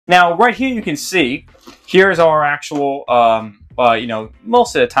Now, right here you can see, here's our actual, you know,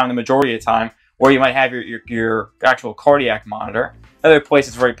 most of the time, the majority of the time, where you might have your actual cardiac monitor. Another place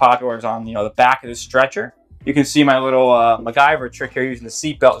that's very popular is on, you know, the back of the stretcher. You can see my little MacGyver trick here using the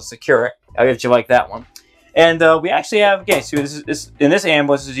seatbelt to secure it. I bet you like that one. And we actually have, okay, so this in this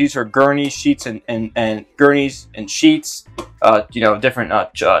ambulance is used for gurneys, sheets, and gurneys and sheets. You know, different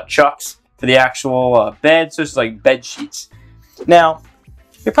chucks for the actual bed. So it's like bed sheets. Now,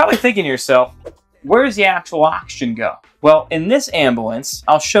 you're probably thinking to yourself, where does the actual oxygen go? Well, in this ambulance,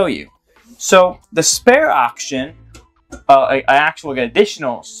 I'll show you. So the spare oxygen, an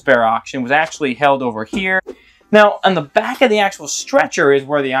additional spare oxygen, was actually held over here. Now, on the back of the actual stretcher is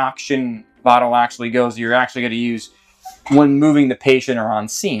where the oxygen bottle actually goes. You're actually going to use when moving the patient or on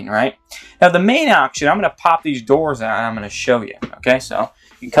scene, right? Now, the main oxygen, I'm going to pop these doors out and I'm going to show you. Okay, so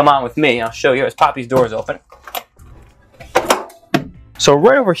you can come on with me. I'll show you. Let's pop these doors open. So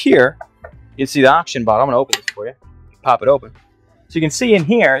right over here, you can see the oxygen bottle. I'm going to open this for you. Pop it open. So you can see in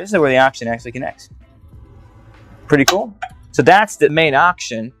here, this is where the oxygen actually connects. Pretty cool. So that's the main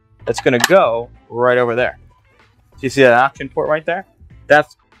oxygen that's going to go right over there. So you see that oxygen port right there? There's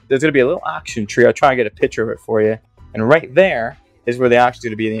going to be a little oxygen tree. I'll try and get a picture of it for you. And right there is where the oxygen is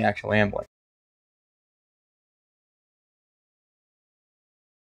going to be in the actual ambulance.